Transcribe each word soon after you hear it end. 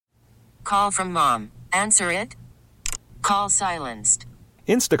Call from mom. Answer it. Call silenced.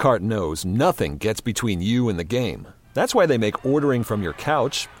 Instacart knows nothing gets between you and the game. That's why they make ordering from your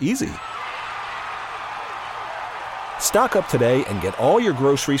couch easy. Stock up today and get all your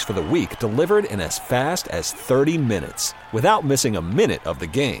groceries for the week delivered in as fast as 30 minutes without missing a minute of the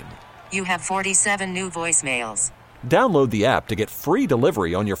game. You have 47 new voicemails. Download the app to get free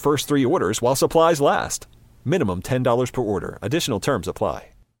delivery on your first 3 orders while supplies last. Minimum $10 per order. Additional terms apply.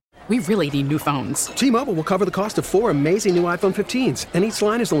 We really need new phones. T-Mobile will cover the cost of 4 amazing new iPhone 15s, and each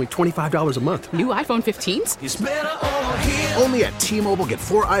line is only $25 a month. New iPhone 15s? It's better over here. Only at T-Mobile, get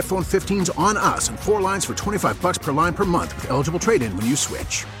 4 iPhone 15s on us and 4 lines for $25 per line per month with eligible trade-in when you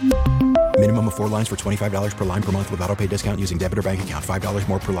switch. Minimum of 4 lines for $25 per line per month with autopay discount using debit or bank account. $5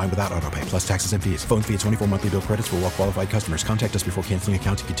 more per line without autopay, plus taxes and fees. Phone fee at 24 monthly bill credits for well-qualified customers. Contact us before canceling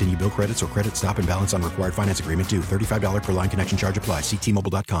account to continue bill credits or credit stop and balance on required finance agreement due. $35 per line connection charge applies. See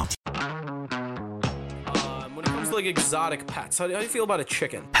T-Mobile.com. Like exotic pets. How do you feel about a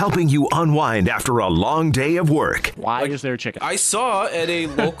chicken? Helping you unwind after a long day of work. Why is there a chicken? I saw at a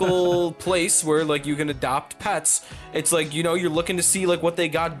local place where like you can adopt pets. It's like, you know, you're looking to see like what they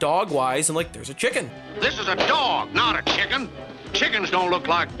got dog wise, and like there's a chicken. This is a dog, not a chicken. Chickens don't look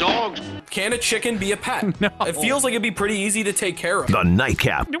like dogs. Can a chicken be a pet? No. It feels like it'd be pretty easy to take care of. The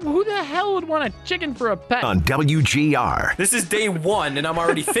Nightcap. Who the hell would want a chicken for a pet? On WGR. This is day 1, and I'm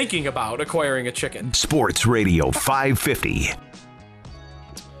already thinking about acquiring a chicken. Sports Radio 550.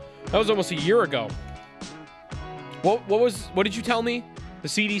 That was almost a year ago. What did you tell me? The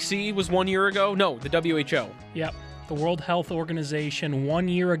CDC was 1 year ago? No, the WHO. Yep. The World Health Organization 1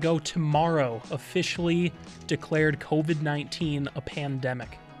 year ago tomorrow officially declared COVID-19 a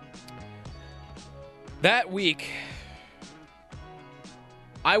pandemic. That week,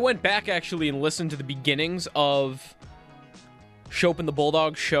 I went back actually and listened to the beginnings of Shope and the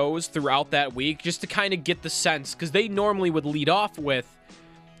Bulldog shows throughout that week just to kind of get the sense, because they normally would lead off with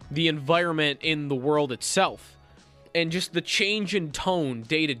the environment in the world itself and just the change in tone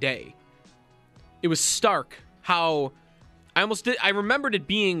day to day. It was stark how I remembered it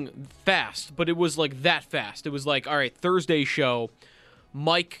being fast, but it was like that fast. It was like, all right, Thursday show,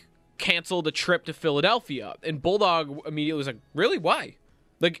 Mike canceled a trip to Philadelphia, and Bulldog immediately was like, really? Why?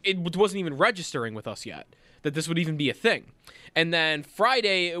 Like, it wasn't even registering with us yet that this would even be a thing. And then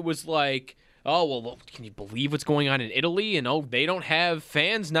Friday, it was like, oh, well, can you believe what's going on in Italy? And, oh, they don't have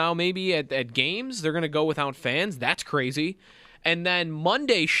fans now maybe at games. They're going to go without fans. That's crazy. And then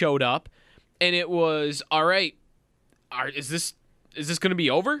Monday showed up, and it was, all right, is this going to be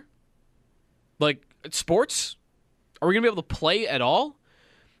over? Like, sports? Are we going to be able to play at all?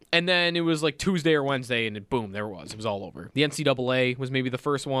 And then it was like Tuesday or Wednesday, and boom, there it was. It was all over. The NCAA was maybe the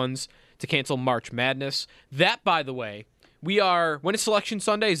first ones to cancel March Madness. That, by the way, when is Selection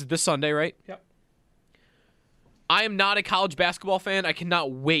Sunday? Is it this Sunday, right? Yep. I am not a college basketball fan. I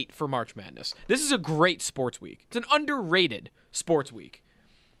cannot wait for March Madness. This is a great sports week. It's an underrated sports week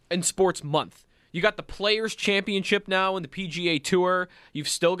and sports month. You got the Players' Championship now in the PGA Tour. You've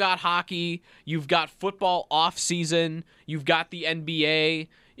still got hockey. You've got football off-season. You've got the NBA.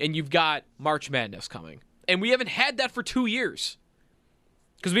 And you've got March Madness coming. And we haven't had that for 2 years.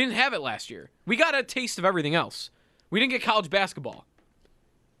 Because we didn't have it last year. We got a taste of everything else. We didn't get college basketball.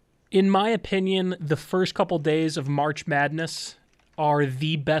 In my opinion, the first couple days of March Madness are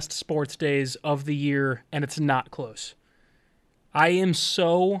the best sports days of the year, and it's not close. I am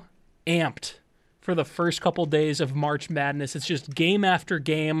so amped for the first couple days of March Madness. It's just game after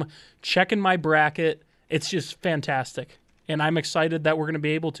game, checking my bracket. It's just fantastic. And I'm excited that we're going to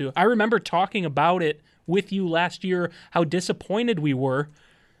be able to. I remember talking about it with you last year, how disappointed we were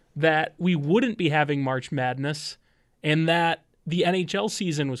that we wouldn't be having March Madness and that the NHL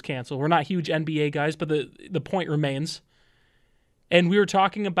season was canceled. We're not huge NBA guys, but the point remains. And we were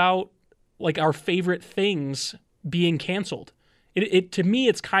talking about like our favorite things being canceled. It to me,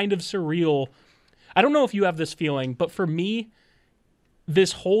 it's kind of surreal. I don't know if you have this feeling, but for me,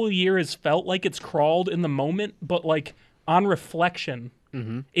 this whole year has felt like it's crawled in the moment, but like on reflection,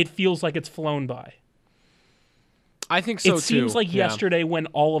 it feels like it's flown by. I think so, too. It seems like yesterday when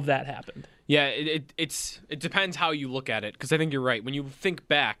all of that happened. Yeah, it depends how you look at it, because I think you're right. When you think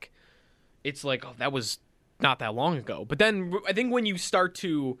back, it's like, oh, that was not that long ago. But then I think when you start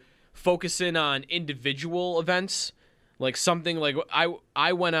to focus in on individual events, like something like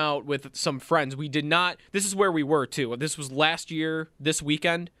I went out with some friends. We did not, this is where we were too. This was last year, this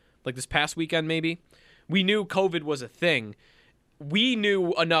weekend, like this past weekend maybe. We knew COVID was a thing. We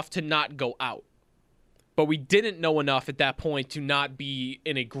knew enough to not go out. But we didn't know enough at that point to not be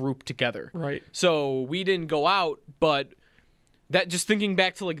in a group together. Right. So we didn't go out, but That just thinking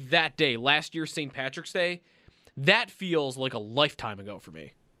back to like that day, last year's St. Patrick's Day, that feels like a lifetime ago for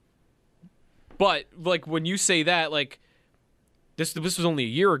me. But like when you say that, like this was only a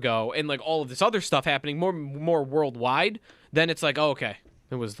year ago, and like all of this other stuff happening more worldwide, then it's like, oh, okay,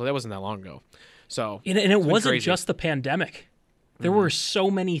 that wasn't that long ago. So and it wasn't crazy. just the pandemic. There were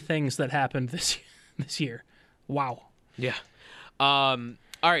so many things that happened this year. Wow. Yeah.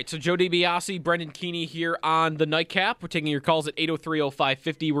 All right, so Joe DiBiase, Brendan Keeney here on the Nightcap. We're taking your calls at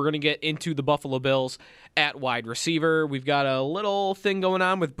 803-0550. We're going to get into the Buffalo Bills at wide receiver. We've got a little thing going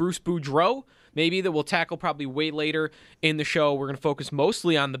on with Bruce Boudreau, maybe, that we'll tackle probably way later in the show. We're going to focus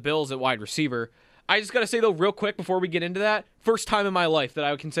mostly on the Bills at wide receiver. I just got to say, though, real quick before we get into that, first time in my life that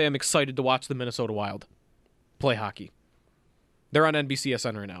I can say I'm excited to watch the Minnesota Wild play hockey. They're on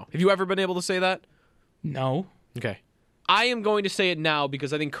NBCSN right now. Have you ever been able to say that? No. Okay. I am going to say it now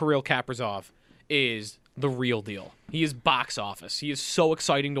because I think Kirill Kaprizov is the real deal. He is box office. He is so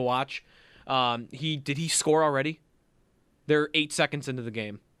exciting to watch. Did he score already? They're 8 seconds into the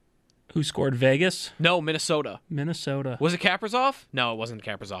game. Who scored? Vegas? No, Minnesota. Minnesota. Was it Kaprizov? No, it wasn't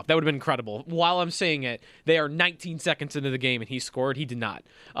Kaprizov. That would have been incredible. While I'm saying it, they are 19 seconds into the game and he scored. He did not.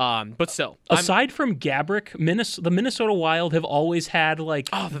 But still. Aside from Gabrick, the Minnesota Wild have always had like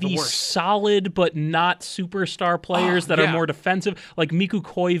these solid but not superstar players that are more defensive, like Mikko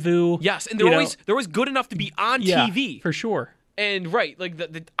Koivu. Yes, and they're always good enough to be on TV. For sure. And right, like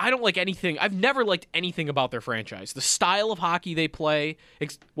I don't like anything. I've never liked anything about their franchise. The style of hockey they play,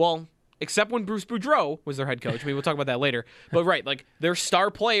 except when Bruce Boudreau was their head coach. Maybe we'll talk about that later. But right, like their star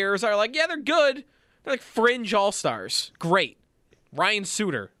players are like, yeah, they're good. They're like fringe all-stars. Great. Ryan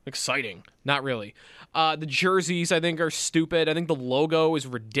Suter, exciting. Not really. The jerseys, I think, are stupid. I think the logo is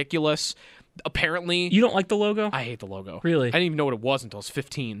ridiculous. Apparently, you don't like the logo? I hate the logo. Really? I didn't even know what it was until I was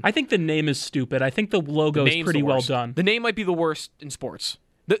 15. I think the name is stupid. I think the logo is pretty well done. The name might be the worst in sports.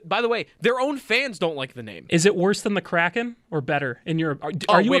 By the way, their own fans don't like the name. Is it worse than the Kraken or better?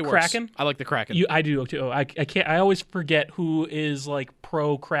 Are you a Kraken? I like the Kraken. I do too. I can't. I always forget who is like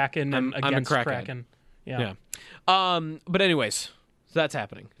pro Kraken and against Kraken. Yeah. But anyways, so that's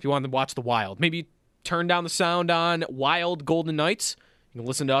happening. If you want to watch the Wild, maybe turn down the sound on Wild Golden Knights. You can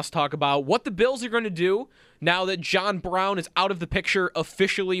listen to us talk about what the Bills are going to do now that John Brown is out of the picture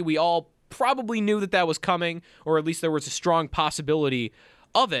officially. We all probably knew that was coming, or at least there was a strong possibility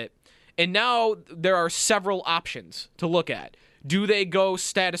of it. And now there are several options to look at. Do they go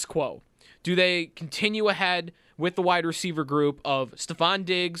status quo? Do they continue ahead with the wide receiver group of Stephon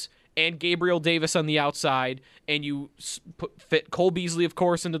Diggs and Gabriel Davis on the outside, and you fit Cole Beasley, of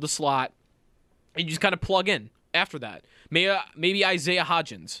course, into the slot, and you just kind of plug in after that? Maybe Isaiah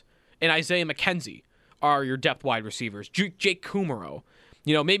Hodgins and Isaiah McKenzie are your depth wide receivers. Jake Kumaro.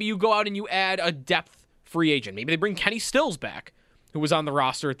 Maybe you go out and you add a depth free agent. Maybe they bring Kenny Stills back, who was on the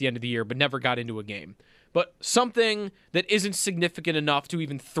roster at the end of the year but never got into a game. But something that isn't significant enough to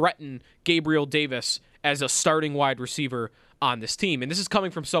even threaten Gabriel Davis as a starting wide receiver on this team. And this is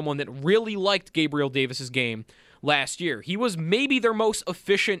coming from someone that really liked Gabriel Davis's game last year. He was maybe their most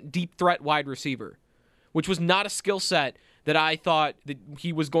efficient deep threat wide receiver, which was not a skill set that I thought that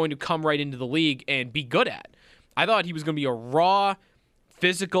he was going to come right into the league and be good at. I thought he was going to be a raw,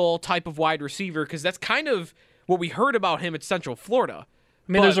 physical type of wide receiver because that's kind of what we heard about him at Central Florida.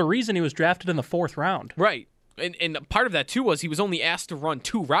 I mean, there's a reason he was drafted in the 4th round. Right. And part of that, too, was he was only asked to run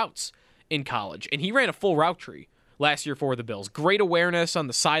 2 routes in college, and he ran a full route tree last year for the Bills. Great awareness on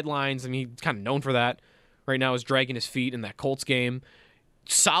the sidelines. I mean, he's kind of known for that. Right now he's dragging his feet in that Colts game.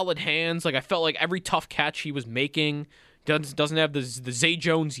 Solid hands. Like, I felt like every tough catch he was making doesn't have the Zay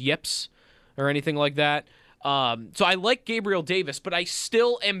Jones yips or anything like that. So I like Gabriel Davis, but I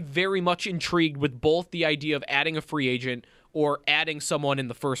still am very much intrigued with both the idea of adding a free agent or adding someone in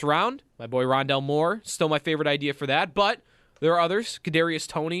the first round. My boy Rondell Moore, still my favorite idea for that, but there are others. Kadarius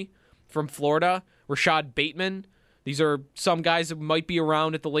Toney from Florida, Rashad Bateman. These are some guys that might be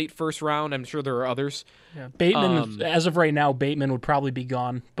around at the late first round. I'm sure there are others. Yeah, Bateman, as of right now, Bateman would probably be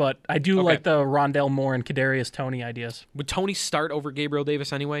gone. But I do like the Rondell Moore and Kadarius Toney ideas. Would Toney start over Gabriel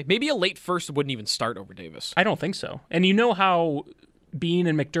Davis anyway? Maybe a late first wouldn't even start over Davis. I don't think so. And you know how Bean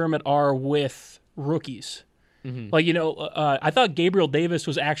and McDermott are with rookies. Mm-hmm. Like, I thought Gabriel Davis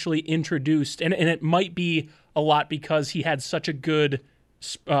was actually introduced, and it might be a lot because he had such a good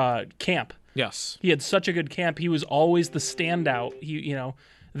camp. Yes. He had such a good camp. He was always the standout,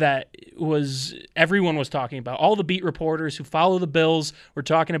 that everyone was talking about. All the beat reporters who follow the Bills were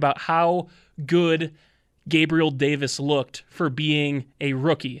talking about how good Gabriel Davis looked for being a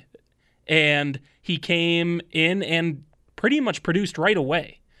rookie. And he came in and pretty much produced right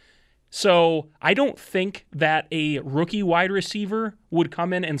away. So I don't think that a rookie wide receiver would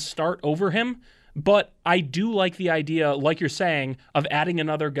come in and start over him, but I do like the idea, like you're saying, of adding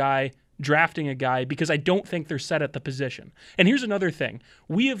another guy, drafting a guy, because I don't think they're set at the position. And here's another thing.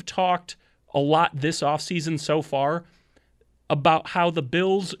 We have talked a lot this offseason so far about how the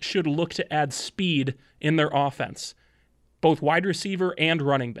Bills should look to add speed in their offense, both wide receiver and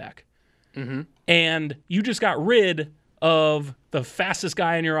running back. Mm-hmm. And you just got rid of the fastest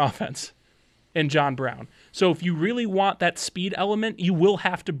guy in your offense in John Brown. So if you really want that speed element, you will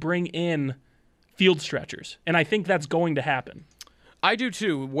have to bring in field stretchers. And I think that's going to happen. I do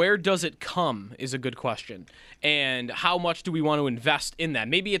too. Where does it come is a good question. And how much do we want to invest in that?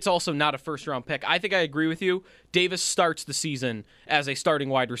 Maybe it's also not a first-round pick. I think I agree with you. Davis starts the season as a starting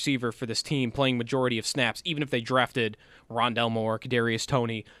wide receiver for this team, playing majority of snaps, even if they drafted Rondell Moore, Kadarius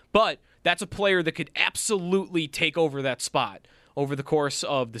Toney. But that's a player that could absolutely take over that spot over the course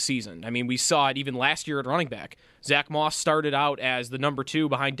of the season. I mean, we saw it even last year at running back. Zach Moss started out as the number 2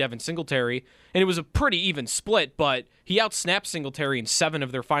 behind Devin Singletary, and it was a pretty even split, but he outsnapped Singletary in 7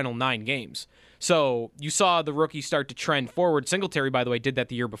 of their final 9 games. So you saw the rookie start to trend forward. Singletary, by the way, did that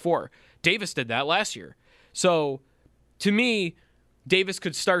the year before. Davis did that last year. So to me, Davis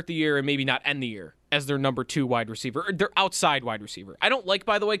could start the year and maybe not end the year as their number 2 wide receiver, or their outside wide receiver. I don't like,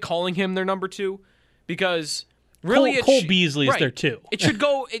 by the way, calling him their number 2 because really Cole Beasley is their 2. It should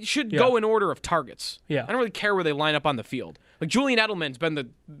go. It should go in order of targets. Yeah. I don't really care where they line up on the field. Like Julian Edelman's been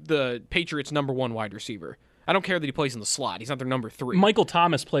the Patriots' number 1 wide receiver. I don't care that he plays in the slot. He's not their number 3. Michael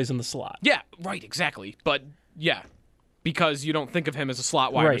Thomas plays in the slot. Yeah, right, exactly. But yeah, because you don't think of him as a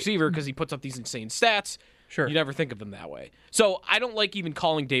slot wide receiver because he puts up these insane stats. Sure. You never think of him that way. So I don't like even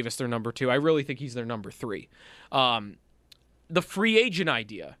calling Davis their number 2. I really think he's their number 3. The free agent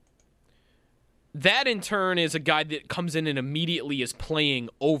idea. That, in turn, is a guy that comes in and immediately is playing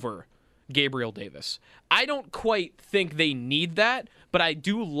over Gabriel Davis. I don't quite think they need that, but I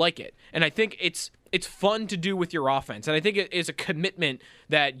do like it. And I think it's fun to do with your offense. And I think it is a commitment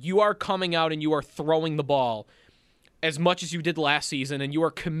that you are coming out and you are throwing the ball as much as you did last season, and you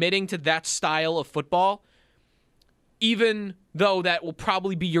are committing to that style of football, even though that will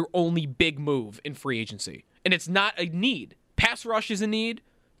probably be your only big move in free agency. And it's not a need. Pass rush is a need.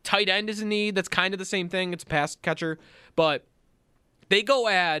 Tight end is a need. That's kind of the same thing. It's a pass catcher. But they go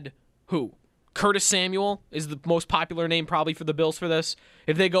add who? Curtis Samuel is the most popular name probably for the Bills for this.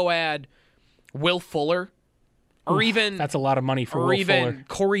 If they go add Will Fuller, or even that's a lot of money for Will Fuller. Or even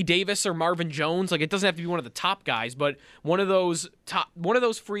Corey Davis or Marvin Jones. Like, it doesn't have to be one of the top guys, but one of those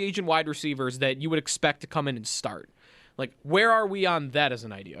free agent wide receivers that you would expect to come in and start. Like, where are we on that as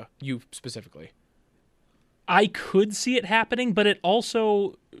an idea? You specifically. I could see it happening, but it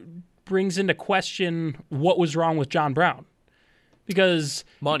also brings into question what was wrong with John Brown. Because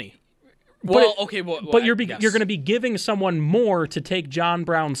money. But you're going to be giving someone more to take John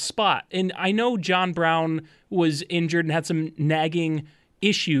Brown's spot. And I know John Brown was injured and had some nagging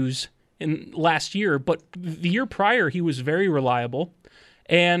issues in last year, but the year prior he was very reliable,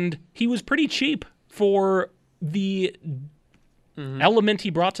 and he was pretty cheap for the element he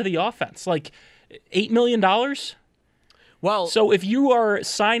brought to the offense. Like $8 million? Well, so if you are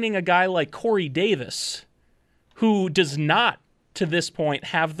signing a guy like Corey Davis, who does not to this point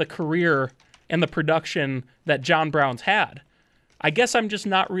have the career and the production that John Brown's had, I guess I'm just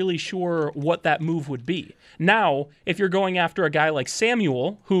not really sure what that move would be. Now, if you're going after a guy like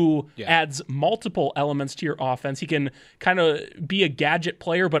Samuel, who adds multiple elements to your offense, he can kind of be a gadget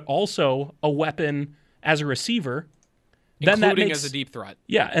player, but also a weapon as a receiver. Then including that makes, as a deep threat.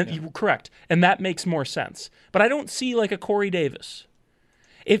 Correct. And that makes more sense. But I don't see like a Corey Davis.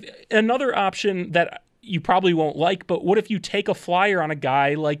 If another option that you probably won't like, but what if you take a flyer on a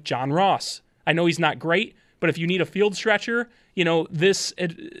guy like John Ross? I know he's not great, but if you need a field stretcher, Bean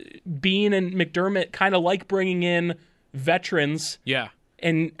and McDermott kind of like bringing in veterans. Yeah.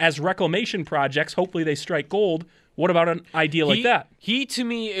 And as reclamation projects, hopefully they strike gold. What about an idea like that? He, to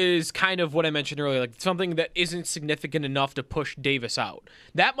me, is kind of what I mentioned earlier, like something that isn't significant enough to push Davis out.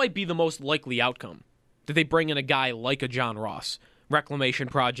 That might be the most likely outcome, that they bring in a guy like a John Ross. Reclamation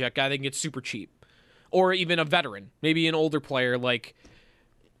project, I think it's super cheap. Or even a veteran, maybe an older player like,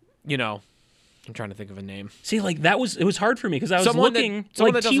 I'm trying to think of a name. See, like it was hard for me because I was looking,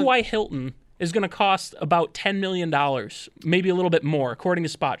 like T.Y. Hilton is going to cost about $10 million, maybe a little bit more, according to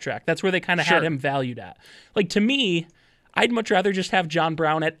Spot Track. That's where they kind of had him valued at. Like, to me, I'd much rather just have John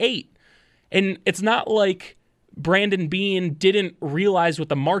Brown at 8. And it's not like Brandon Beane didn't realize what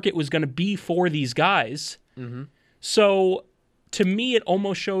the market was going to be for these guys. Mm-hmm. So, to me, it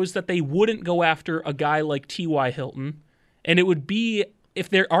almost shows that they wouldn't go after a guy like T.Y. Hilton, and it would be if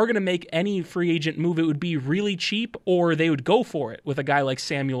they are going to make any free agent move, it would be really cheap, or they would go for it with a guy like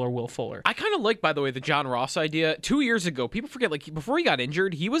Samuel or Will Fuller. I kind of like, by the way, the John Ross idea. 2 years ago, people forget, like, before he got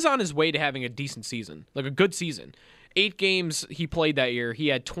injured, he was on his way to having a decent season, like a good season. 8 games he played that year. He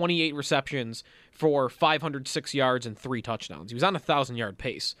had 28 receptions for 506 yards and 3 touchdowns. He was on a 1,000-yard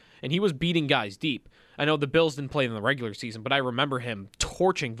pace, and he was beating guys deep. I know the Bills didn't play in the regular season, but I remember him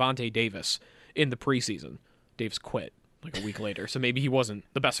torching Vontae Davis in the preseason. Davis quit like a week later, so maybe he wasn't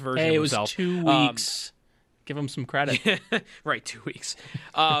the best version of himself. It was 2 weeks. Give him some credit. Right, 2 weeks.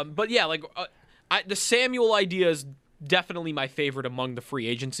 But yeah, like the Samuel idea is definitely my favorite among the free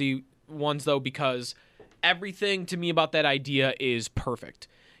agency ones, though, because everything to me about that idea is perfect.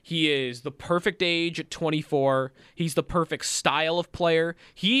 He is the perfect age at 24. He's the perfect style of player.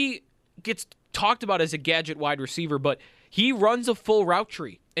 He gets talked about as a gadget wide receiver, but he runs a full route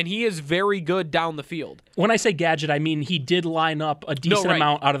tree, and he is very good down the field. When I say gadget, I mean he did line up a decent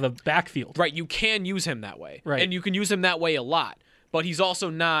amount out of the backfield. Right, you can use him that way. Right. And you can use him that way a lot, but he's also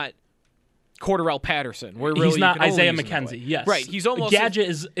not Cordarrelle Patterson. Where really he's not you can Isaiah only use him that McKenzie, way. yes. Right, he's almost... Gadget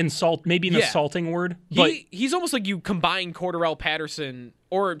is maybe an insulting word. But He's almost like you combine Cordarrelle Patterson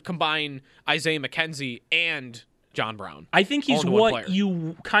or combine Isaiah McKenzie and John Brown. I think he's what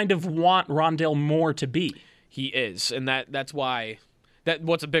you kind of want Rondale Moore to be. He is, and that's why.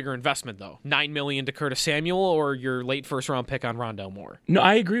 What's a bigger investment, though? $9 million to Curtis Samuel or your late first-round pick on Rondale Moore? No,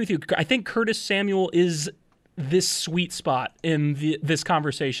 I agree with you. I think Curtis Samuel is this sweet spot in this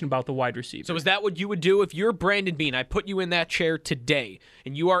conversation about the wide receiver. So is that what you would do if you're Brandon Beane? I put you in that chair today,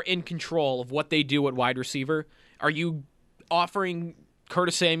 and you are in control of what they do at wide receiver. Are you offering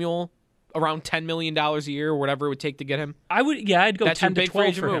Curtis Samuel around $10 million a year or whatever it would take to get him? I would. Yeah, I'd go That's 10 to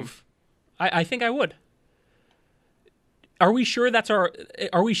 12 for him. I think I would. Are we sure that's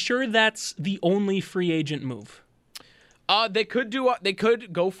the only free agent move? They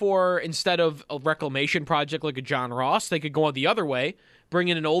could go for, instead of a reclamation project like a John Ross, they could go on the other way, bring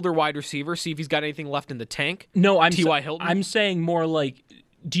in an older wide receiver, see if he's got anything left in the tank. No, T.Y. Hilton. I'm saying more like,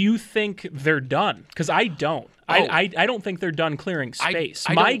 do you think they're done? Because I don't. I don't think they're done clearing space.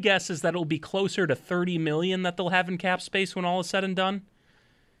 My guess is that it'll be closer to $30 million that they'll have in cap space when all is said and done.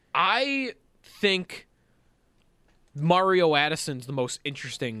 I think Mario Addison's the most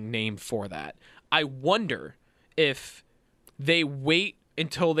interesting name for that. I wonder if they wait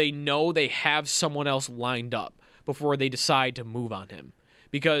until they know they have someone else lined up before they decide to move on him.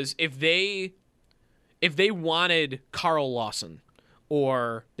 Because if they wanted Carl Lawson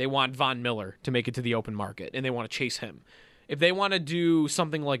or they want Von Miller to make it to the open market and they want to chase him, if they want to do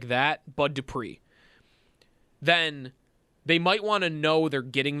something like that, Bud Dupree, then they might want to know they're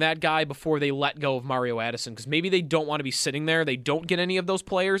getting that guy before they let go of Mario Addison, because maybe they don't want to be sitting there. They don't get any of those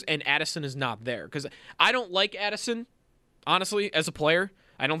players, and Addison is not there. Because I don't like Addison, honestly, as a player.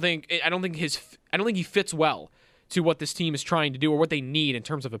 I don't think he fits well to what this team is trying to do or what they need in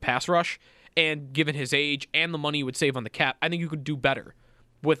terms of a pass rush. And given his age and the money he would save on the cap, I think you could do better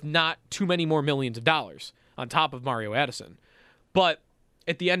with not too many more millions of dollars on top of Mario Addison. But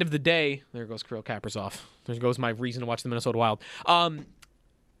at the end of the day, there goes Kirill Kaprizov. There goes my reason to watch the Minnesota Wild.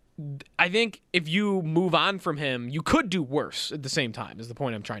 I think if you move on from him, you could do worse at the same time, is the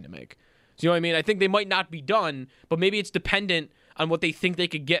point I'm trying to make. So, you know what I mean? I think they might not be done, but maybe it's dependent on what they think they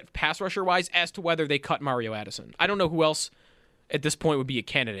could get pass rusher-wise as to whether they cut Mario Addison. I don't know who else at this point would be a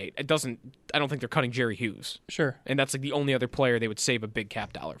candidate. I don't think they're cutting Jerry Hughes. Sure. And that's like the only other player they would save a big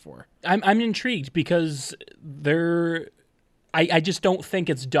cap dollar for. I'm intrigued because I just don't think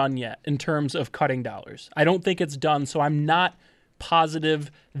it's done yet in terms of cutting dollars. I don't think it's done, so I'm not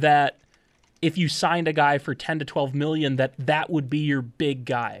positive that if you signed a guy for 10 to 12 million that would be your big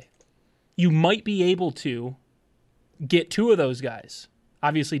guy. You might be able to get 2 of those guys.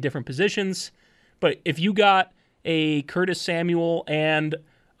 Obviously different positions, but if you got a Curtis Samuel and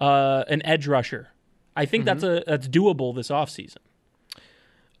an edge rusher, I think that's doable this offseason.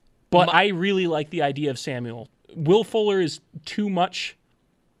 But I really like the idea of Samuel. Will Fuller is too much,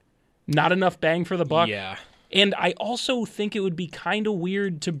 not enough bang for the buck. Yeah. And I also think it would be kind of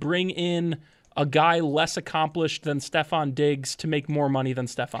weird to bring in a guy less accomplished than Stephon Diggs to make more money than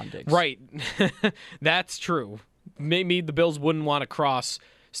Stephon Diggs. Right. That's true. Maybe the Bills wouldn't want to cross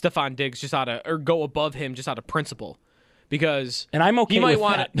Stephon Diggs or go above him just out of principle. Because and I'm okay with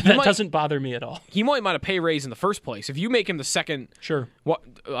that. That doesn't bother me at all. He might want a pay raise in the first place. If you make him the second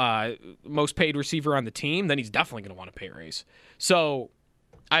most paid receiver on the team, then he's definitely going to want a pay raise. So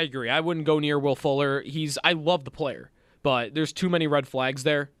I agree. I wouldn't go near Will Fuller. I love the player, but there's too many red flags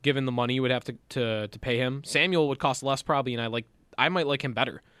there given the money you would have to pay him. Samuel would cost less probably, and I might like him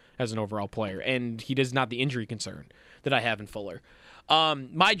better as an overall player, and he does not the injury concern that I have in Fuller.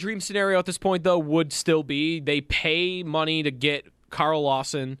 My dream scenario at this point, though, would still be they pay money to get Carl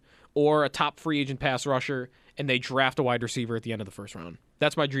Lawson or a top free agent pass rusher, and they draft a wide receiver at the end of the first round.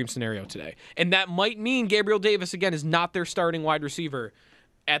 That's my dream scenario today. And that might mean Gabriel Davis, again, is not their starting wide receiver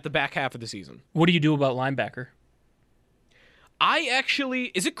at the back half of the season. What do you do about linebacker?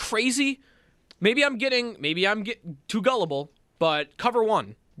 Is it crazy? Maybe I'm getting too gullible, but Cover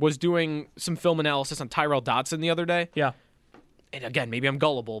One was doing some film analysis on Tyrell Dodson the other day. Yeah. And again, maybe I'm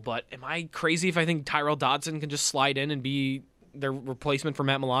gullible, but am I crazy if I think Tyrell Dodson can just slide in and be their replacement for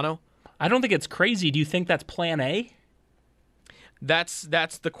Matt Milano? I don't think it's crazy. Do you think that's plan A? That's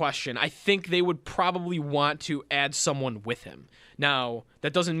the question. I think they would probably want to add someone with him. Now,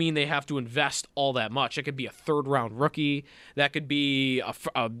 that doesn't mean they have to invest all that much. It could be a third-round rookie. That could be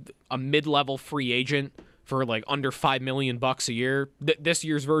a mid-level free agent for like under $5 million a year. This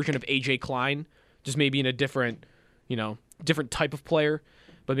year's version of A.J. Klein, just maybe in a different type of player,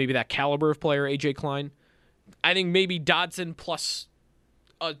 but maybe that caliber of player, A.J. Klein. I think maybe Dodson plus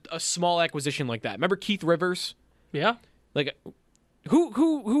a small acquisition like that. Remember Keith Rivers? Yeah. Like,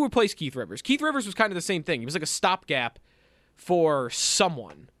 who replaced Keith Rivers? Keith Rivers was kind of the same thing. He was like a stopgap for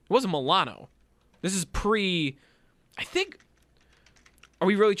someone. It wasn't Milano. This is I think. Are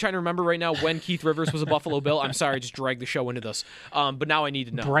we really trying to remember right now when Keith Rivers was a Buffalo Bill? I'm sorry, I just dragged the show into this. But now I need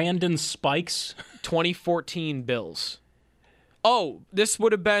to know. Brandon Spikes? 2014 Bills. Oh, this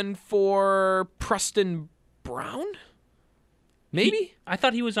would have been for Preston Brown? Maybe? I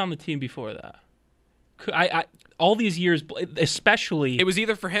thought he was on the team before that. I all these years, especially... It was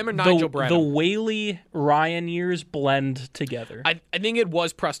either for him or Nigel Bradham. The Whaley-Ryan years blend together. I think it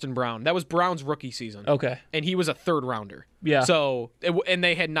was Preston Brown. That was Brown's rookie season. Okay. And he was a third-rounder. Yeah. So, and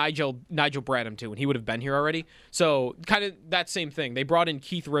they had Nigel Bradham, too, and he would have been here already. So, kind of that same thing. They brought in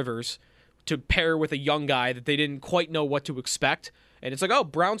Keith Rivers to pair with a young guy that they didn't quite know what to expect. And it's like, oh,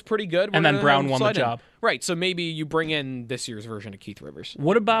 Brown's pretty good. And then Brown won the job. Right, so maybe you bring in this year's version of Keith Rivers.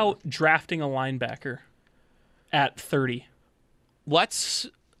 What about drafting a linebacker at 30? Let's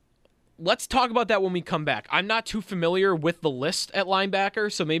talk about that when we come back. I'm not too familiar with the list at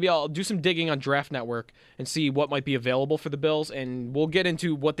linebacker, so maybe I'll do some digging on Draft Network and see what might be available for the Bills, and we'll get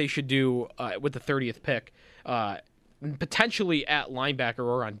into what they should do with the 30th pick, potentially at linebacker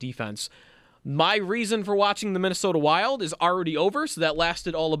or on defense. My reason for watching the Minnesota Wild is already over, so that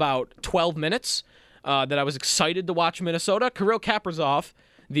lasted all about 12 minutes that I was excited to watch Minnesota. Kirill Kaprizov,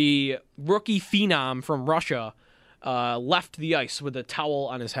 the rookie phenom from Russia, left the ice with a towel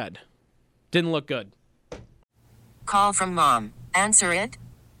on his head. Didn't look good. Call from mom. Answer it.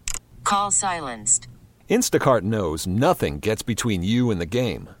 Call silenced. Instacart knows nothing gets between you and the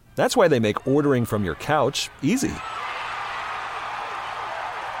game. That's why they make ordering from your couch easy.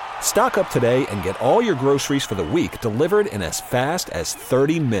 Stock up today and get all your groceries for the week delivered in as fast as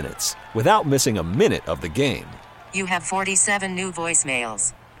 30 minutes without missing a minute of the game. You have 47 new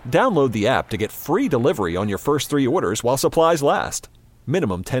voicemails. Download the app to get free delivery on your first 3 orders while supplies last.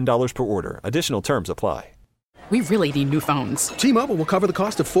 Minimum $10 per order. Additional terms apply. We really need new phones. T-Mobile will cover the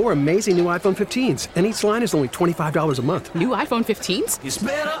cost of 4 amazing new iPhone 15s, and each line is only $25 a month. New iPhone 15s? It's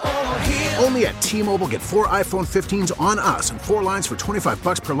better over here. Only at T-Mobile, get 4 iPhone 15s on us and 4 lines for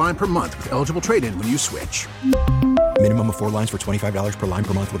 $25 per line per month with eligible trade-in when you switch. Minimum of 4 lines for $25 per line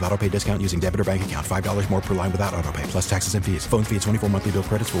per month with autopay discount using debit or bank account. $5 more per line without autopay, plus taxes and fees. Phone fee at 24 monthly bill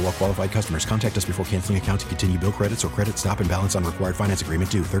credits for well-qualified customers. Contact us before canceling account to continue bill credits or credit stop and balance on required finance agreement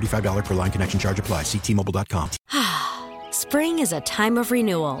due. $35 per line connection charge applies. See T-Mobile.com. Spring is a time of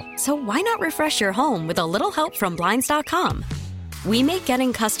renewal, so why not refresh your home with a little help from Blinds.com? We make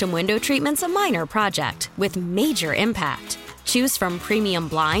getting custom window treatments a minor project with major impact. Choose from premium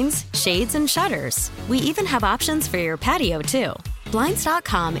blinds, shades, and shutters. We even have options for your patio, too.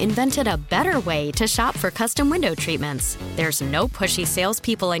 Blinds.com invented a better way to shop for custom window treatments. There's no pushy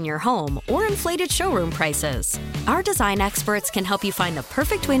salespeople in your home or inflated showroom prices. Our design experts can help you find the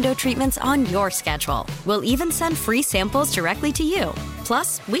perfect window treatments on your schedule. We'll even send free samples directly to you.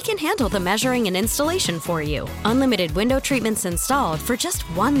 Plus, we can handle the measuring and installation for you. Unlimited window treatments installed for just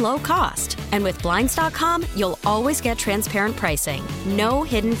one low cost. And with Blinds.com, you'll always get transparent pricing. No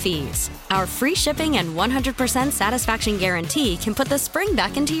hidden fees. Our free shipping and 100% satisfaction guarantee can put the spring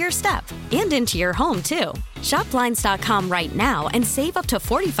back into your step and into your home, too. Shop Blinds.com right now and save up to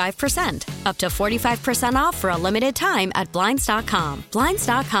 45%. Up to 45% off for a limited time at Blinds.com.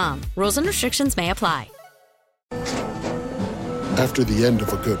 Blinds.com. Rules and restrictions may apply. After the end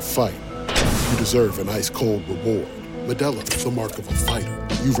of a good fight, you deserve an ice-cold reward. Modelo is the mark of a fighter.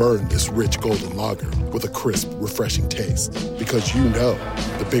 You've earned this rich golden lager with a crisp, refreshing taste. Because you know,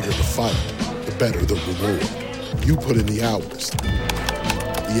 the bigger the fight, the better the reward. You put in the hours,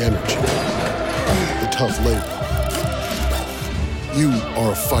 the energy, the tough labor. You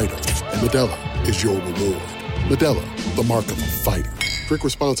are a fighter, and Modelo is your reward. Modelo, the mark of a fighter. Drink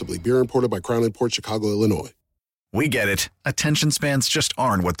responsibly. Beer imported by Crown Imports, Chicago, Illinois. We get it. Attention spans just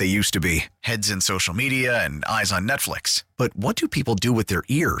aren't what they used to be. Heads in social media and eyes on Netflix. But what do people do with their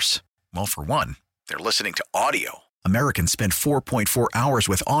ears? Well, for one, they're listening to audio. Americans spend 4.4 hours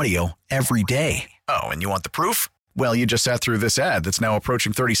with audio every day. Oh, and you want the proof? Well, you just sat through this ad that's now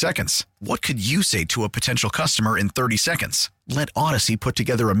approaching 30 seconds. What could you say to a potential customer in 30 seconds? Let Odyssey put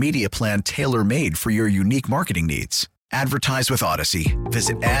together a media plan tailor-made for your unique marketing needs. Advertise with Odyssey.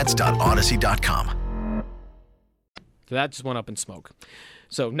 Visit ads.odyssey.com. So that just went up in smoke.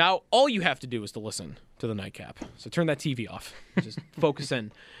 So now all you have to do is to listen to the Nightcap. So turn that TV off. Just focus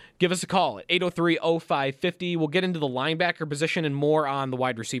in. Give us a call at 803-0550. We'll get into the linebacker position and more on the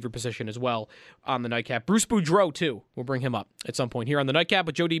wide receiver position as well on the Nightcap. Bruce Boudreau, too. We'll bring him up at some point here on the Nightcap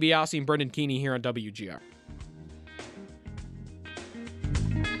with Joe DiBiase and Brendan Keeney here on WGR.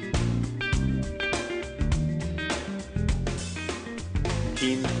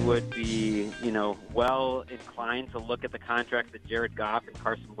 Teams would be, well inclined to look at the contract that Jared Goff and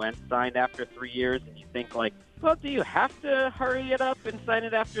Carson Wentz signed after 3 years, and you think like, well, do you have to hurry it up and sign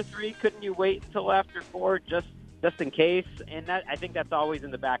it after 3? Couldn't you wait until after 4 just in case? And that, I think that's always in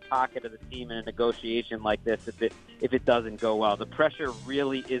the back pocket of the team in a negotiation like this if it doesn't go well. The pressure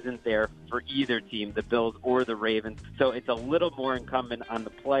really isn't there for either team, the Bills or the Ravens. So it's a little more incumbent on the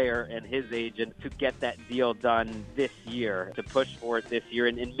player and his agent to get that deal done this year, to push for it this year,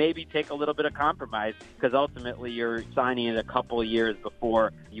 and maybe take a little bit of compromise, because ultimately you're signing it a couple of years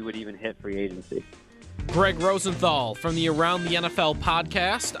before you would even hit free agency. Greg Rosenthal from the Around the NFL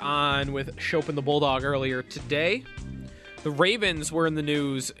podcast on with Shope and the Bulldog earlier today. The Ravens were in the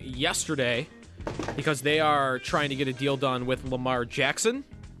news yesterday because they are trying to get a deal done with Lamar Jackson.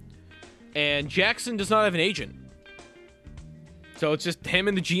 And Jackson does not have an agent. So it's just him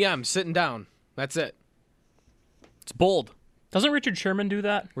and the GM sitting down. That's it. It's bold. Doesn't Richard Sherman do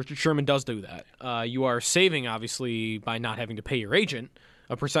that? Richard Sherman does do that. You are saving, obviously, by not having to pay your agent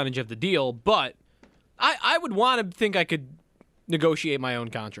a percentage of the deal, but I would want to think I could negotiate my own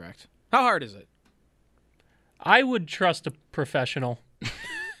contract. How hard is it? I would trust a professional.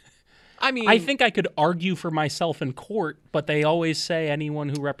 I think I could argue for myself in court, but they always say anyone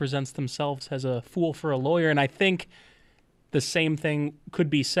who represents themselves has a fool for a lawyer, and I think the same thing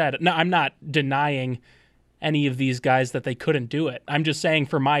could be said. Now, I'm not denying any of these guys that they couldn't do it. I'm just saying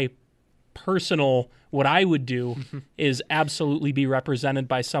for my personal, what I would do is absolutely be represented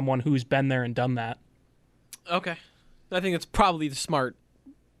by someone who's been there and done that. Okay. I think it's probably the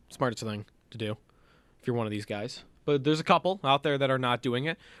smartest thing to do if you're one of these guys. But there's a couple out there that are not doing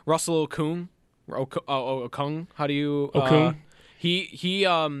it. Russell Okung. How do you... Okung? He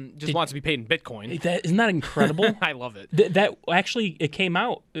just wants to be paid in Bitcoin. Isn't that incredible? I love it. That actually, it came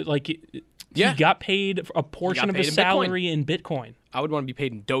out. He got paid a portion of his salary in Bitcoin. I would want to be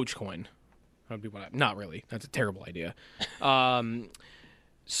paid in Dogecoin. That would be not really. That's a terrible idea.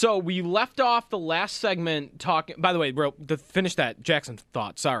 So we left off the last segment talking... By the way, bro, to finish that Jackson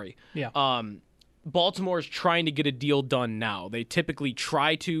thought, sorry. Yeah. Baltimore is trying to get a deal done now. They typically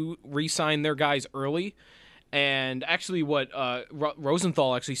try to re-sign their guys early. And actually what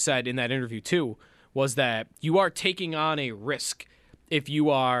Rosenthal actually said in that interview, too, was that you are taking on a risk if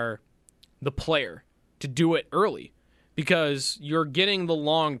you are the player to do it early, because you're getting the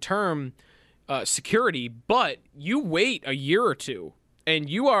long-term security, but you wait a year or two,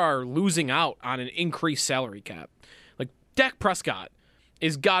 and you are losing out on an increased salary cap. Like, Dak Prescott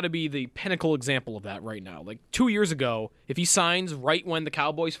is got to be the pinnacle example of that right now. Like, 2 years ago, if he signs right when the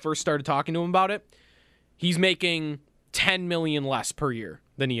Cowboys first started talking to him about it, he's making $10 million less per year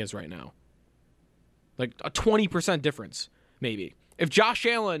than he is right now. Like, a 20% difference, maybe. If Josh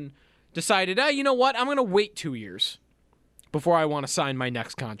Allen decided, you know what, I'm going to wait 2 years before I want to sign my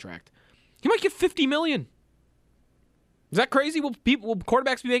next contract, he might get $50 million. Is that crazy? Will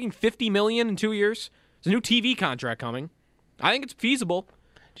quarterbacks be making $50 million in 2 years? There's a new TV contract coming. I think it's feasible.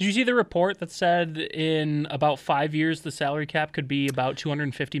 Did you see the report that said in about 5 years the salary cap could be about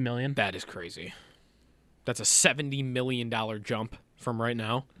 $250 million? That is crazy. That's a $70 million jump from right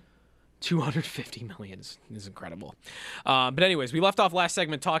now. $250 million is incredible. But anyways, we left off last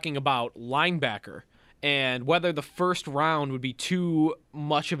segment talking about linebacker and whether the first round would be too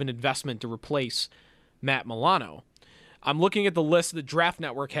much of an investment to replace Matt Milano. I'm looking at the list that Draft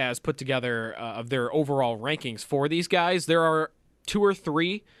Network has put together of their overall rankings for these guys. There are 2 or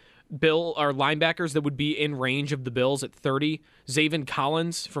 3 linebackers that would be in range of the Bills at 30. Zaven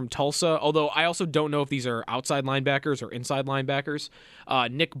Collins from Tulsa, although I also don't know if these are outside linebackers or inside linebackers.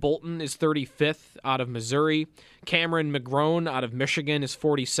 Nick Bolton is 35th out of Missouri. Cameron McGrone out of Michigan is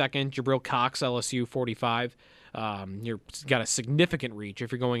 42nd. Jabril Cox, LSU, 45. You're got a significant reach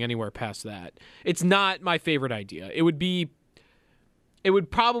if you're going anywhere past that. It's not my favorite idea. It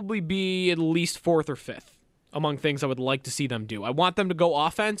would probably be at least 4th or 5th among things I would like to see them do. I want them to go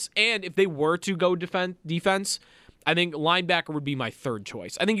offense, and if they were to go defense, I think linebacker would be my 3rd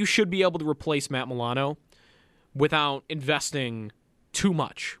choice. I think you should be able to replace Matt Milano without investing too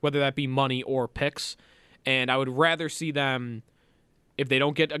much, whether that be money or picks, and I would rather see them, if they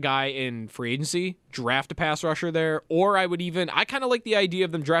don't get a guy in free agency, draft a pass rusher there, or I kind of like the idea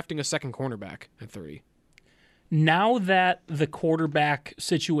of them drafting a second cornerback at 30. Now that the quarterback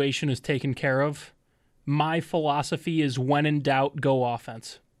situation is taken care of, my philosophy is when in doubt, go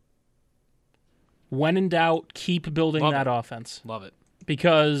offense. When in doubt, keep building that offense. Love it.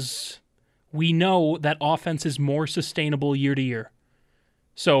 Because we know that offense is more sustainable year to year.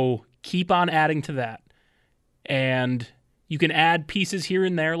 So keep on adding to that. And you can add pieces here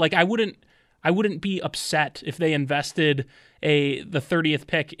and there. Like I wouldn't be upset if they invested the 30th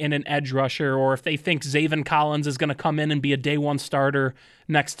pick in an edge rusher, or if they think Zaven Collins is going to come in and be a day one starter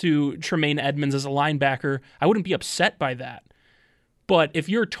next to Tremaine Edmonds as a linebacker. I wouldn't be upset by that. But if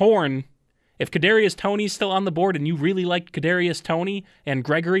you're torn, if Kadarius Toney's still on the board and you really like Kadarius Toney and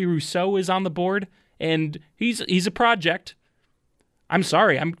Gregory Rousseau is on the board and he's a project, I'm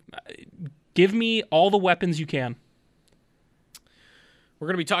sorry. Give me all the weapons you can. We're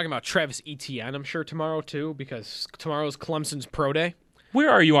going to be talking about Travis Etienne, I'm sure, tomorrow, too, because tomorrow's Clemson's Pro Day.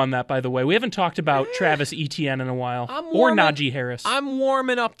 Where are you on that, by the way? We haven't talked about Travis Etienne in a while. Or Najee Harris. I'm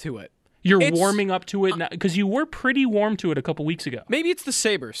warming up to it. You're warming up to it now? Because you were pretty warm to it a couple weeks ago. Maybe it's the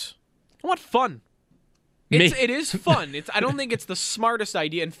Sabres. I want fun. It is fun. I don't think it's the smartest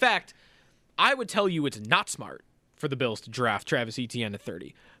idea. In fact, I would tell you it's not smart for the Bills to draft Travis Etienne at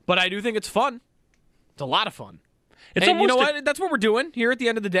 30. But I do think it's fun. It's a lot of fun. And you know what? That's what we're doing here at the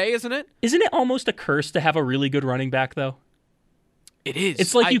end of the day, isn't it? Isn't it almost a curse to have a really good running back, though? It is.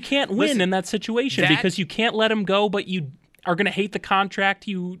 It's like you can't win in that situation because you can't let him go, but you are going to hate the contract.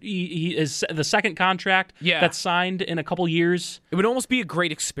 He is the second contract that's signed in a couple years. It would almost be a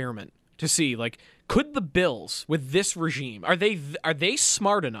great experiment to see, like, could the Bills with this regime, are they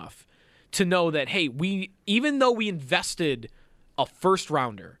smart enough to know that, hey, even though we invested a first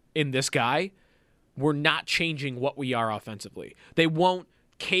rounder in this guy, we're not changing what we are offensively. They won't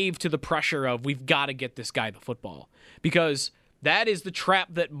cave to the pressure of we've got to get this guy the football, because that is the trap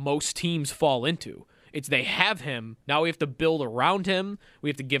that most teams fall into. It's they have him, now we have to build around him, we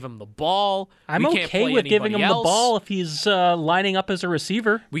have to give him the ball. I'm okay with giving him the ball if he's lining up as a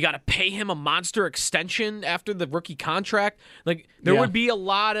receiver. We got to pay him a monster extension after the rookie contract. Like there would be a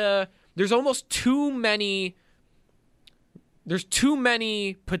lot of, there's almost too many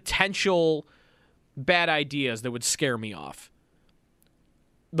potential bad ideas that would scare me off.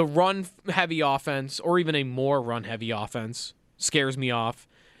 The run-heavy offense, or even a more run-heavy offense, scares me off.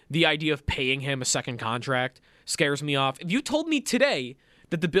 The idea of paying him a second contract scares me off. If you told me today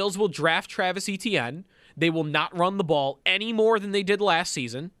that the Bills will draft Travis Etienne, they will not run the ball any more than they did last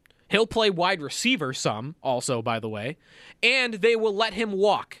season. He'll play wide receiver some, also, by the way, and they will let him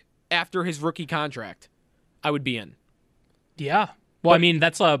walk after his rookie contract, I would be in. Yeah. Well, I mean,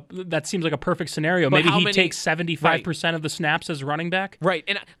 that seems like a perfect scenario. Maybe he takes 75% of the snaps as running back. Right,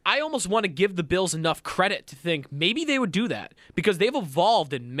 and I almost want to give the Bills enough credit to think maybe they would do that, because they've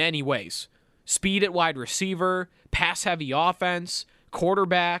evolved in many ways. Speed at wide receiver, pass-heavy offense,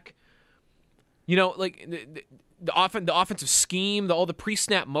 quarterback. You know, like the offensive scheme, all the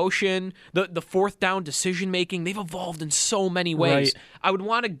pre-snap motion, the fourth down decision-making, they've evolved in so many ways. Right. I would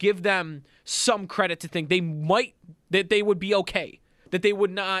want to give them some credit to think that they would be okay. That they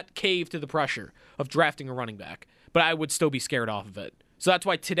would not cave to the pressure of drafting a running back, but I would still be scared off of it. So that's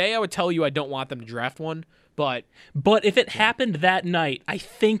why today I would tell you I don't want them to draft one, but if it happened that night, I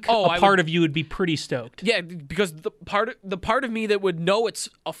think a part of you would be pretty stoked. Yeah, because the part of me that would know it's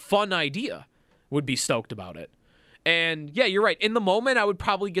a fun idea would be stoked about it. And yeah, you're right. In the moment, I would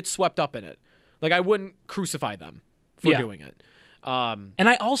probably get swept up in it. Like I wouldn't crucify them for doing it. And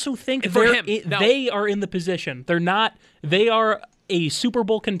I also think they are in the position. They are a Super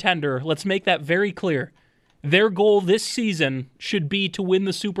Bowl contender. Let's make that very clear. Their goal this season should be to win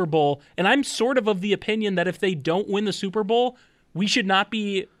the Super Bowl. And I'm sort of the opinion that if they don't win the Super Bowl, we should not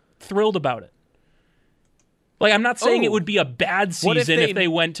be thrilled about it. Like, I'm not saying it would be a bad season if they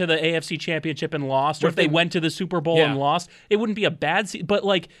went to the AFC Championship and lost, or if they went to the Super Bowl and lost. It wouldn't be a bad season. But,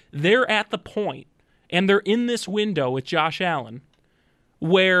 like, they're at the point, and they're in this window with Josh Allen,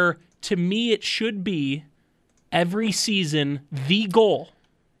 where, to me, it should be every season the goal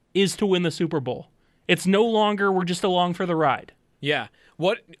is to win the Super Bowl. It's no longer we're just along for the ride. Yeah.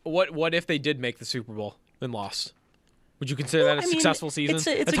 What if they did make the Super Bowl and lost? Would you consider that a successful season?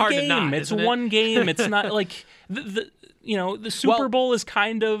 It's a hard game. to not. It's one game. It's not like the Super Bowl is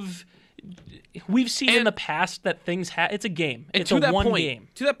kind of. We've seen in the past that things it's a game. It's a one game.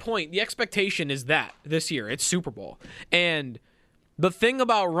 To that point, the expectation is that this year it's Super Bowl. And the thing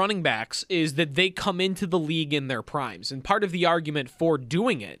about running backs is that they come into the league in their primes. And part of the argument for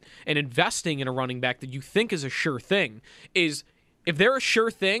doing it and investing in a running back that you think is a sure thing is if they're a sure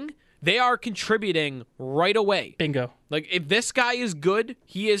thing, they are contributing right away. Bingo. Like, if this guy is good,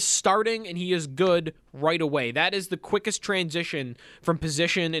 he is starting and he is good right away. That is the quickest transition from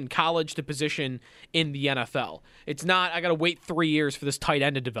position in college to position in the NFL. It's not, I got to wait 3 years for this tight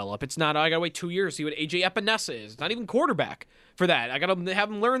end to develop. It's not, I got to wait 2 years to see what A.J. Epinesa is. It's not even quarterback for that. I got to have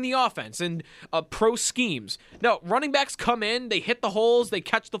him learn the offense and pro schemes. No, running backs come in, they hit the holes, they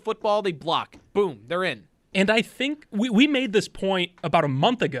catch the football, they block. Boom, they're in. And I think we made this point about a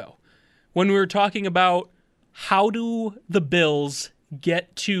month ago when we were talking about how do the Bills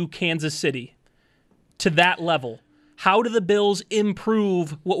get to Kansas City to that level? How do the Bills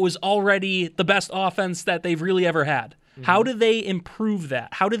improve what was already the best offense that they've really ever had? Mm-hmm. How do they improve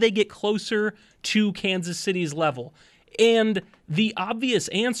that? How do they get closer to Kansas City's level? And the obvious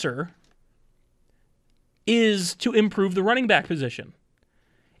answer is to improve the running back position.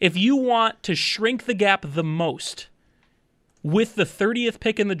 If you want to shrink the gap the most with the 30th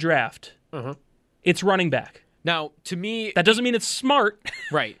pick in the draft, it's running back. Now, to me, that doesn't mean it's smart.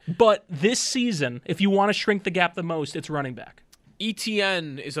 Right. But this season, if you want to shrink the gap the most, it's running back.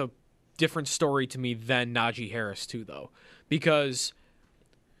 ETN is a different story to me than Najee Harris, too, though, because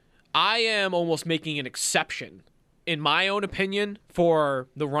I am almost making an exception, in my own opinion, for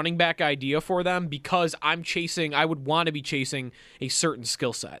the running back idea for them because I would want to be chasing a certain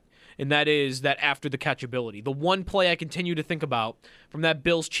skill set. And that is that after the catchability. The one play I continue to think about from that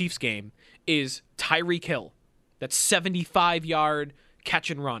Bills-Chiefs game is Tyreek Hill. That 75-yard catch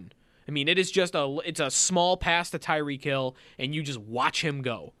and run. I mean, it's a small pass to Tyreek Hill, and you just watch him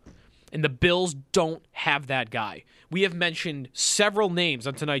go. And the Bills don't have that guy. We have mentioned several names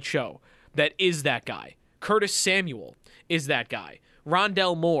on tonight's show that is that guy. Curtis Samuel is that guy.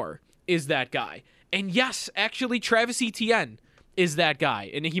 Rondell Moore is that guy. And yes, actually, Travis Etienne is that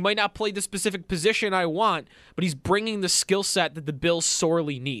guy. And he might not play the specific position I want, but he's bringing the skill set that the Bills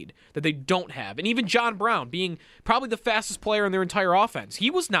sorely need, that they don't have. And even John Brown, being probably the fastest player in their entire offense,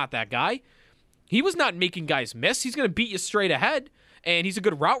 he was not that guy. He was not making guys miss. He's going to beat you straight ahead, and he's a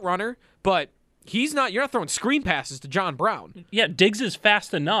good route runner, but you're not throwing screen passes to John Brown. Yeah, Diggs is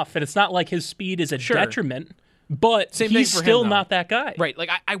fast enough, and it's not like his speed is a detriment, but he's still not that guy. Right, like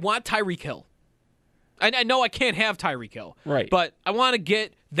I want Tyreek Hill. I know I can't have Tyreek Hill. Right. But I want to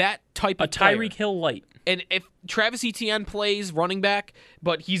get that type of Tyreek Hill light. And if Travis Etienne plays running back,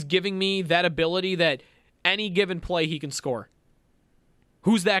 but he's giving me that ability that any given play he can score.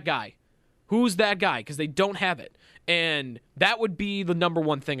 Who's that guy? Who's that guy? Because they don't have it. And that would be the number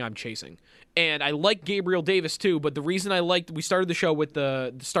one thing I'm chasing. And I like Gabriel Davis too, but the reason we started the show with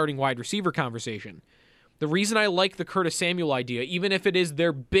the starting wide receiver conversation. The reason I like the Curtis Samuel idea, even if it is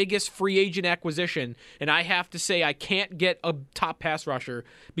their biggest free agent acquisition, and I have to say I can't get a top pass rusher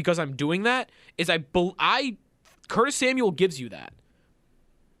because I'm doing that, is Curtis Samuel gives you that.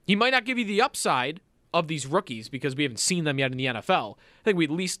 He might not give you the upside of these rookies because we haven't seen them yet in the NFL. I think we at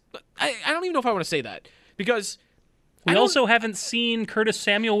least... I don't even know if I want to say that because... We also haven't seen Curtis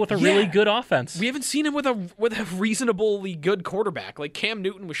Samuel with a really good offense. We haven't seen him with a reasonably good quarterback. Like Cam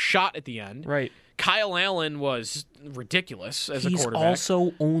Newton was shot at the end. Right. Kyle Allen was ridiculous as a quarterback. He's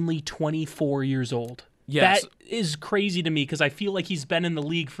also only 24 years old. Yes. That is crazy to me because I feel like he's been in the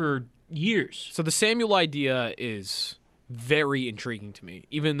league for years. So the Samuel idea is very intriguing to me,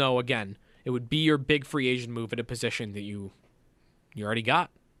 even though, again, it would be your big free agent move at a position that you already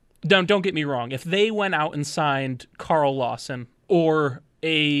got. Don't get me wrong. If they went out and signed Carl Lawson or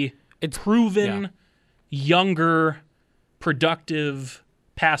a proven, younger, productive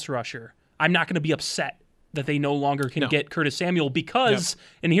pass rusher, I'm not going to be upset that they no longer can get Curtis Samuel because,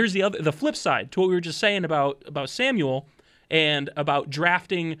 and here's the flip side to what we were just saying about Samuel and about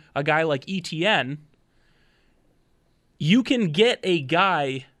drafting a guy like ETN, you can get a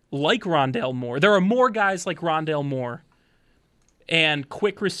guy like Rondell Moore. There are more guys like Rondell Moore and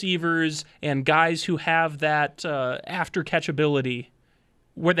quick receivers and guys who have that after catch ability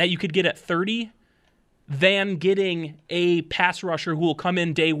that you could get at 30 than getting a pass rusher who will come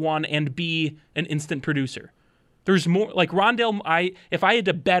in day one and be an instant producer. There's more, like Rondale, if I had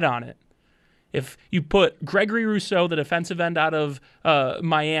to bet on it, if you put Gregory Rousseau, the defensive end out of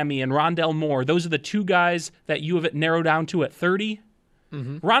Miami, and Rondale Moore, those are the two guys that you have it narrowed down to at 30.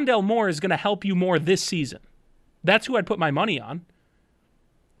 Mm-hmm. Rondale Moore is going to help you more this season. That's who I'd put my money on.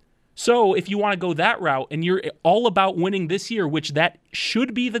 So if you want to go that route and you're all about winning this year, which that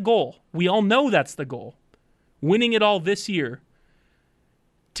should be the goal. We all know that's the goal. Winning it all this year.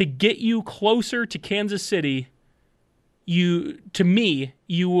 To get you closer to Kansas City, you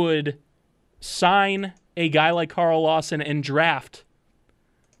would sign a guy like Carl Lawson and draft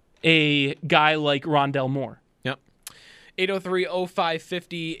a guy like Rondale Moore.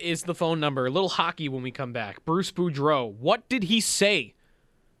 803-0550 is the phone number. A little hockey when we come back. Bruce Boudreau, what did he say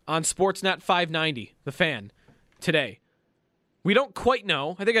on Sportsnet 590, The Fan, today? We don't quite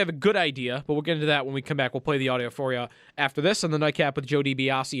know. I think I have a good idea, but we'll get into that when we come back. We'll play the audio for you after this on the Nightcap with Joe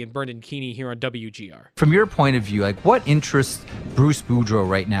DiBiase and Brendan Keeney here on WGR. From your point of view, what interests Bruce Boudreau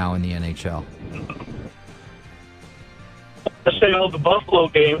right now in the NHL? Let's say the Buffalo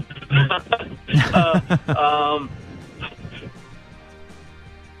game.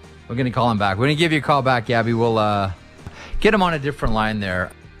 We're going to call him back. We're going to give you a call back, Gabby. We'll get him on a different line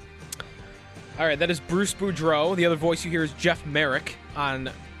there. All right, that is Bruce Boudreau. The other voice you hear is Jeff Merrick on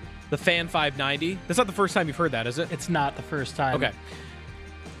the Fan 590. That's not the first time you've heard that, is it? It's not the first time. Okay.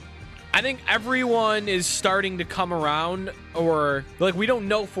 I think everyone is starting to come around, or we don't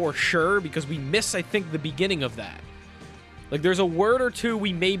know for sure because we miss, I think, the beginning of that. There's a word or two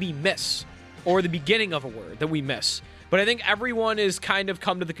we maybe miss, or the beginning of a word that we miss. But I think everyone is kind of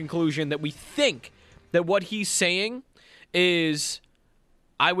come to the conclusion that we think that what he's saying is,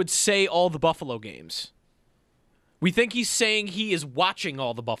 I would say, all the Buffalo games. We think he's saying he is watching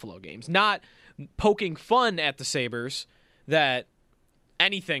all the Buffalo games, not poking fun at the Sabres that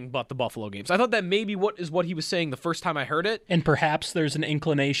anything but the Buffalo games. I thought that maybe what he was saying the first time I heard it. And perhaps there's an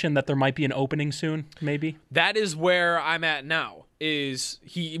inclination that there might be an opening soon, maybe. That is where I'm at now.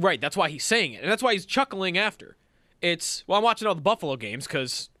 That's why he's saying it. And that's why he's chuckling after. I'm watching all the Buffalo games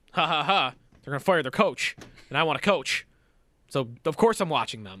because, they're going to fire their coach, and I want to coach. So, of course I'm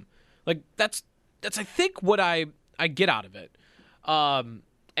watching them. That's I think, what I get out of it. And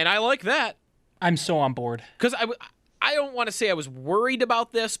I like that. I'm so on board. Because I don't want to say I was worried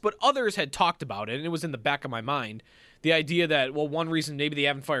about this, but others had talked about it, and it was in the back of my mind. The idea that, one reason maybe they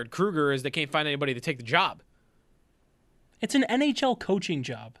haven't fired Kruger is they can't find anybody to take the job. It's an NHL coaching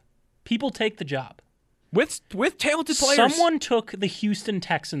job. People take the job. With talented players. Someone took the Houston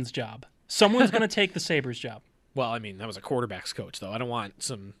Texans job. Someone's going to take the Sabres job. Well, I mean, that was a quarterback's coach, though. I don't want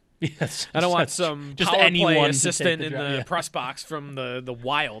some just power play assistant in the press box from the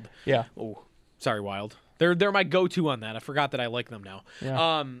Wild. Yeah. Oh, sorry, Wild. They're my go-to on that. I forgot that I like them now.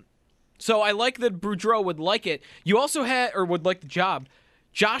 Yeah. So I like that Boudreau would like it. You also would like the job.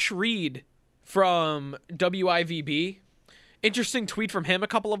 Josh Reed from WIVB. Interesting tweet from him a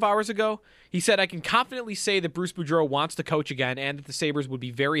couple of hours ago. He said, I can confidently say that Bruce Boudreau wants to coach again and that the Sabres would be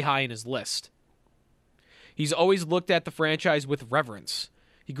very high in his list. He's always looked at the franchise with reverence.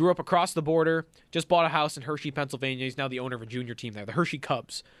 He grew up across the border, just bought a house in Hershey, Pennsylvania. He's now the owner of a junior team there, the Hershey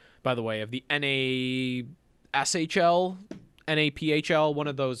Cubs, by the way, of the NASHL, NAPHL, one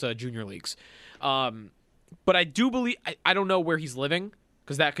of those junior leagues. But I do believe, I don't know where he's living,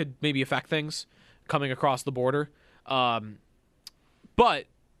 because that could maybe affect things coming across the border. But,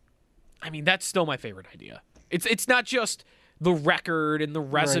 I mean, that's still my favorite idea. It's not just the record and the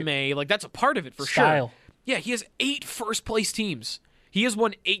resume. Right. That's a part of it for Style. sure. Yeah, he has 8 first-place teams. He has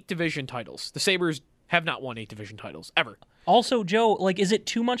won 8 division titles. The Sabres have not won 8 division titles, ever. Also, Joe, is it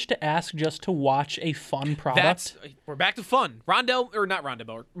too much to ask just to watch a fun product? We're back to fun.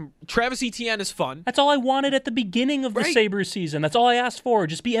 Travis Etienne is fun. That's all I wanted at the beginning of the Sabres season. That's all I asked for.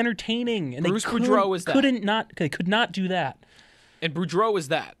 Just be entertaining. And Bruce Boudreau is that. They could not do that. And Boudreau is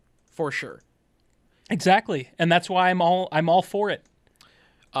that, for sure. Exactly. And that's why I'm all for it.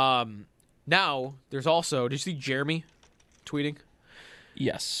 Now, there's also, did you see Jeremy tweeting?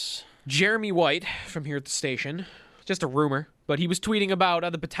 Yes. Jeremy White from here at the station. Just a rumor, but he was tweeting about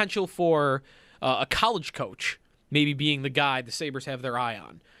the potential for a college coach maybe being the guy the Sabres have their eye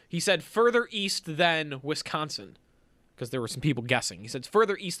on. He said further east than Wisconsin, because there were some people guessing. He said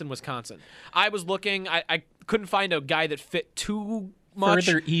further east than Wisconsin. I was looking. I couldn't find a guy that fit too much.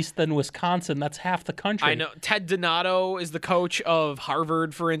 Further east than Wisconsin, that's half the country. I know. Ted Donato is the coach of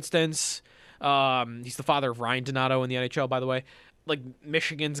Harvard, for instance. He's the father of Ryan Donato in the NHL, by the way. like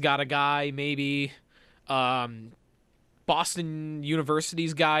Michigan's got a guy, maybe. Boston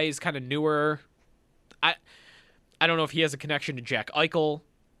University's guy is kind of newer. I don't know if he has a connection to Jack Eichel.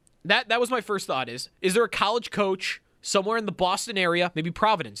 That was my first thought is there a college coach somewhere in the Boston area, maybe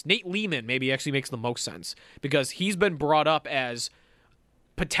Providence? Nate Lehman maybe actually makes the most sense because he's been brought up as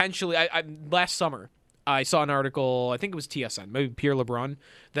potentially, last summer, I saw an article, I think it was TSN, maybe Pierre LeBrun,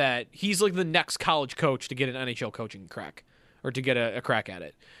 that he's like the next college coach to get an NHL coaching crack or to get a crack at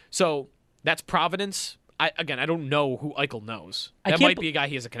it. So that's Providence. I don't know who Eichel knows. That might be a guy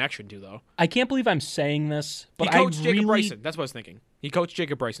he has a connection to, though. I can't believe I'm saying this, but he coached Jacob Bryson. That's what I was thinking. He coached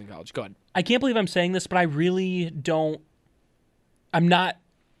Jacob Bryson in college. Go ahead. I can't believe I'm saying this, but I really don't. I'm not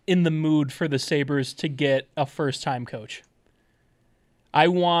in the mood for the Sabres to get a first-time coach. I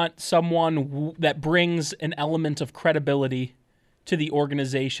want someone that brings an element of credibility to the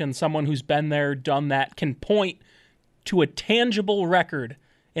organization, someone who's been there, done that, can point to a tangible record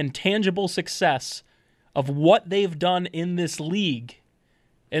and tangible success of what they've done in this league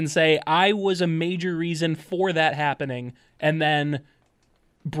and say, I was a major reason for that happening, and then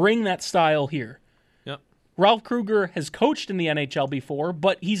bring that style here. Yep. Ralph Kruger has coached in the NHL before,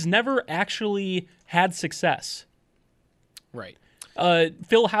 but he's never actually had success. Right.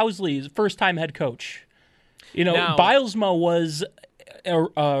 Phil Housley, first-time head coach. Now, Bilesma was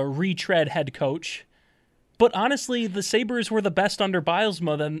a retread head coach. But honestly, the Sabres were the best under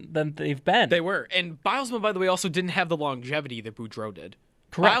Bilesma than they've been. They were. And Bilesma, by the way, also didn't have the longevity that Boudreau did.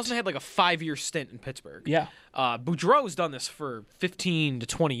 Correct. Bilesma had like a 5-year stint in Pittsburgh. Yeah. Boudreau's done this for 15 to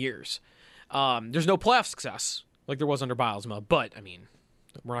 20 years. There's no playoff success like there was under Bilesma. But, I mean,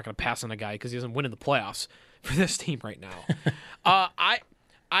 we're not going to pass on a guy because he doesn't win in the playoffs for this team right now. I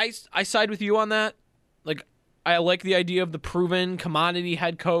side with you on that. Like, I like the idea of the proven commodity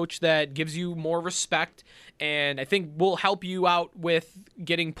head coach that gives you more respect and I think will help you out with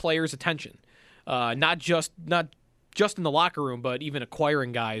getting players' attention. Not just in the locker room, but even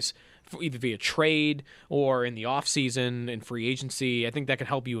acquiring guys either via trade or in the offseason and free agency. I think that can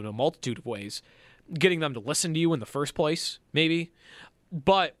help you in a multitude of ways. Getting them to listen to you in the first place, maybe.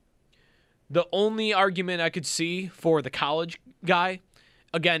 But the only argument I could see for the college guy,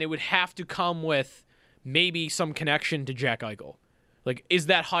 again, it would have to come with maybe some connection to Jack Eichel. Like, is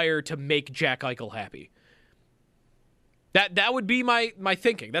that hire to make Jack Eichel happy? That would be my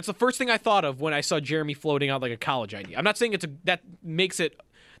thinking. That's the first thing I thought of when I saw Jeremy floating out like a college idea. I'm not saying that makes it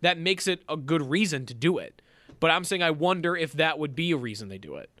a good reason to do it, but I'm saying I wonder if that would be a reason they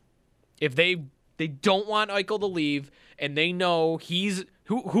do it. If they don't want Eichel to leave and they know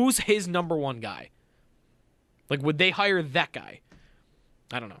who's his number one guy. Like, would they hire that guy?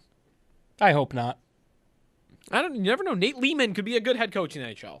 I don't know. I hope not. You never know. Nate Lehman could be a good head coach in the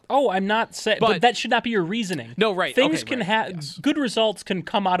NHL. Oh, I'm not saying, but that should not be your reasoning. No, right. Things okay, can right. have Yes. Good results can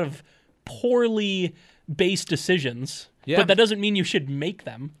come out of poorly based decisions, Yeah. but that doesn't mean you should make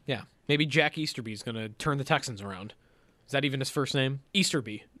them. Yeah, maybe Jack Easterby's going to turn the Texans around. Is that even his first name?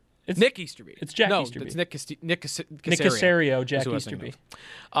 Easterby. It's Nick Easterby. It's Jack Easterby. It's Nick Casario. Nick Casario, Jack Easterby.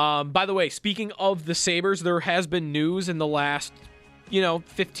 By the way, speaking of the Sabres, there has been news in the last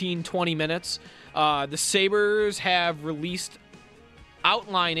 15, 20 minutes. The Sabres have released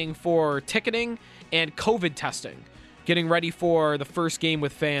outlining for ticketing and COVID testing, getting ready for the first game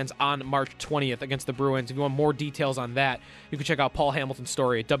with fans on March 20th against the Bruins. If you want more details on that, you can check out Paul Hamilton's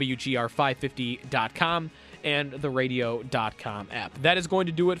story at WGR550.com and the radio.com app. That is going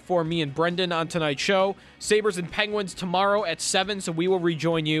to do it for me and Brendan on tonight's show. Sabres and Penguins tomorrow at 7, so we will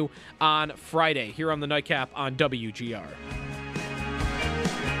rejoin you on Friday here on the Nightcap on WGR.